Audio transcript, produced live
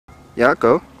Yeah,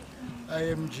 go. I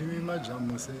am Chivi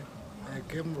Mudzvamuse. I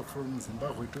came from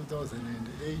Zimbabwe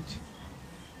 2008.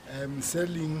 I am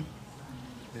selling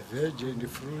veg and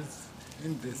fruits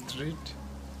in the street.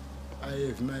 I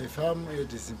have my farm at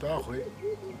Zimbabwe.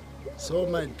 So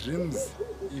my dreams,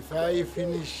 if I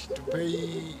finish to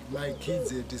pay my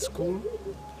kids at school,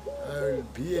 I'll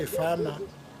be a farmer.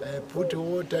 I put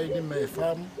water in my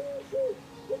farm.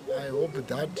 I hope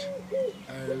that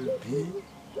I'll be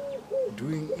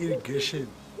doing irrigation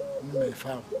in my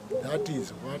farm. That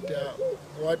is what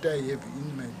I have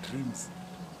in my dreams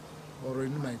or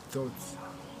in my thoughts.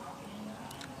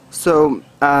 So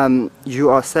you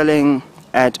are selling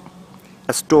at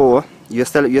a store. You're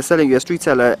a street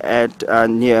seller at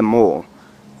near a mall.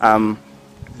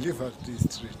 Live at the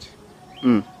street.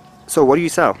 So what do you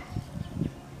sell?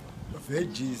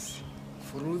 Veggies,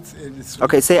 fruits and sweets.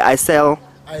 Okay, say I sell.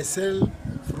 I sell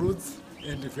fruits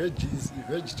and veggies,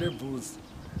 vegetables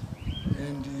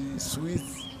and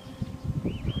sweets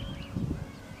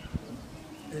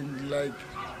and like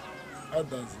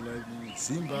others like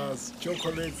Zimbas,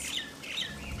 chocolates.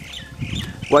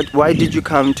 Why did you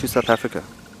come to South Africa?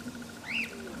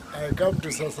 I come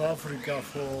to South Africa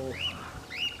for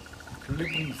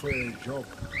looking for a job.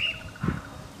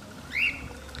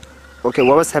 Okay,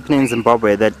 what was happening in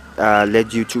Zimbabwe that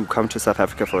led you to come to South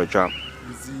Africa for a job?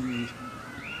 It's a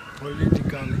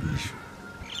political issue,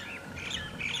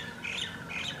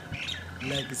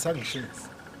 like sanctions.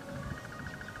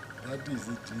 That is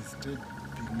it, disturbing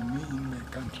me in my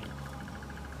country.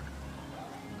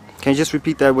 Can you just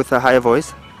repeat that with a higher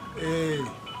voice?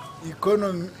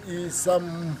 Economy,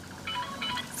 some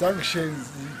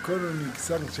sanctions, economic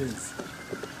sanctions,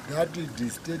 that is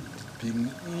disturbing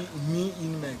me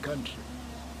in my country.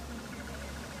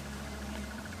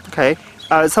 Okay.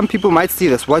 Some people might see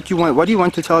this. What do you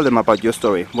want to tell them about your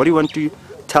story? What do you want to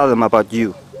tell them about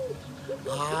you?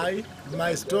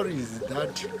 My story is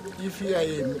that if you are a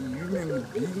human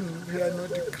being, you are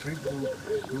not a cripple,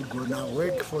 you're gonna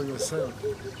work for yourself.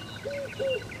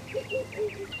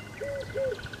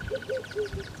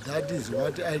 That is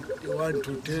what I want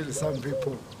to tell some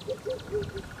people.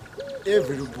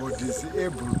 Everybody is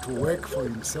able to work for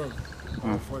himself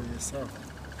or for yourself.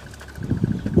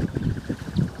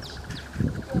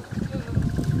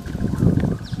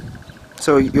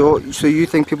 So you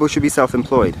think people should be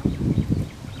self-employed?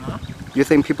 Huh? You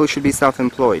think people should be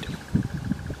self-employed?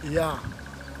 Yeah,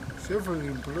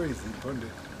 self-employed is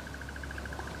important.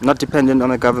 Not dependent on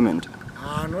the government?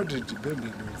 Not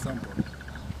dependent on somebody.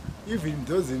 Even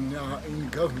those in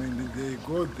government, they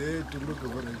go there to look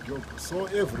for a job. So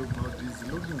everybody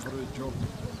is looking for a job.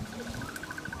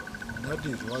 That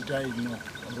is what I know,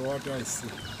 or what I see.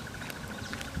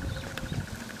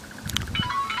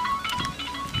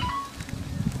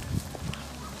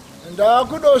 And I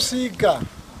could also see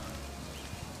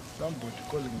somebody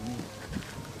calling me.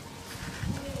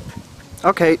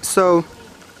 Okay, so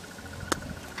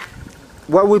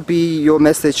what would be your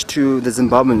message to the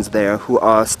Zimbabweans there who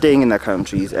are staying in their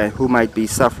countries and who might be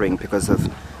suffering because of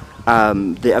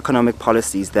the economic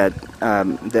policies that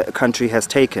the country has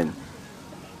taken?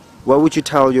 What would you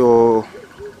tell your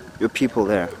people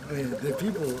there? The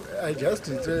people, I just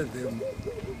tell them,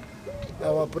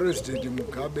 our President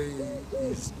Mugabe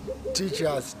is teach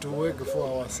us to work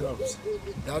for ourselves.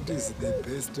 That is the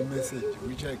best message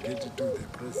which I get to the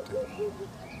President.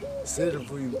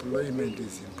 Self-employment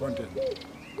is important.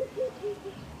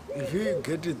 If you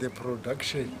get the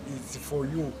production, it's for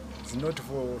you, it's not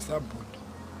for somebody.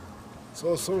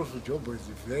 So self-job is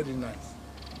very nice.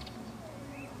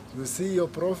 You see your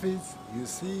profits, you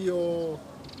see your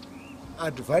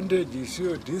advantages, you see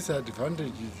your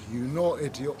disadvantages, you know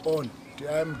at your own.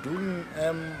 I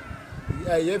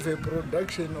have a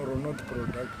production or not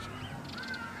production.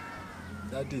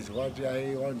 That is what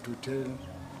I want to tell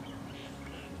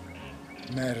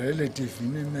my relative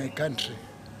in my country.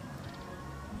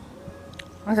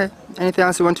 Okay. Anything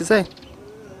else you want to say?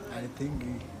 I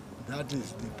think that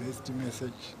is the best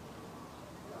message.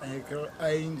 I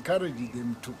encourage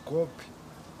them to copy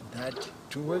that.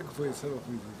 To work for yourself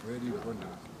is very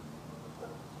important.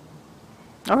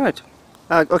 All right.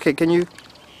 Okay, can you...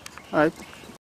 All right.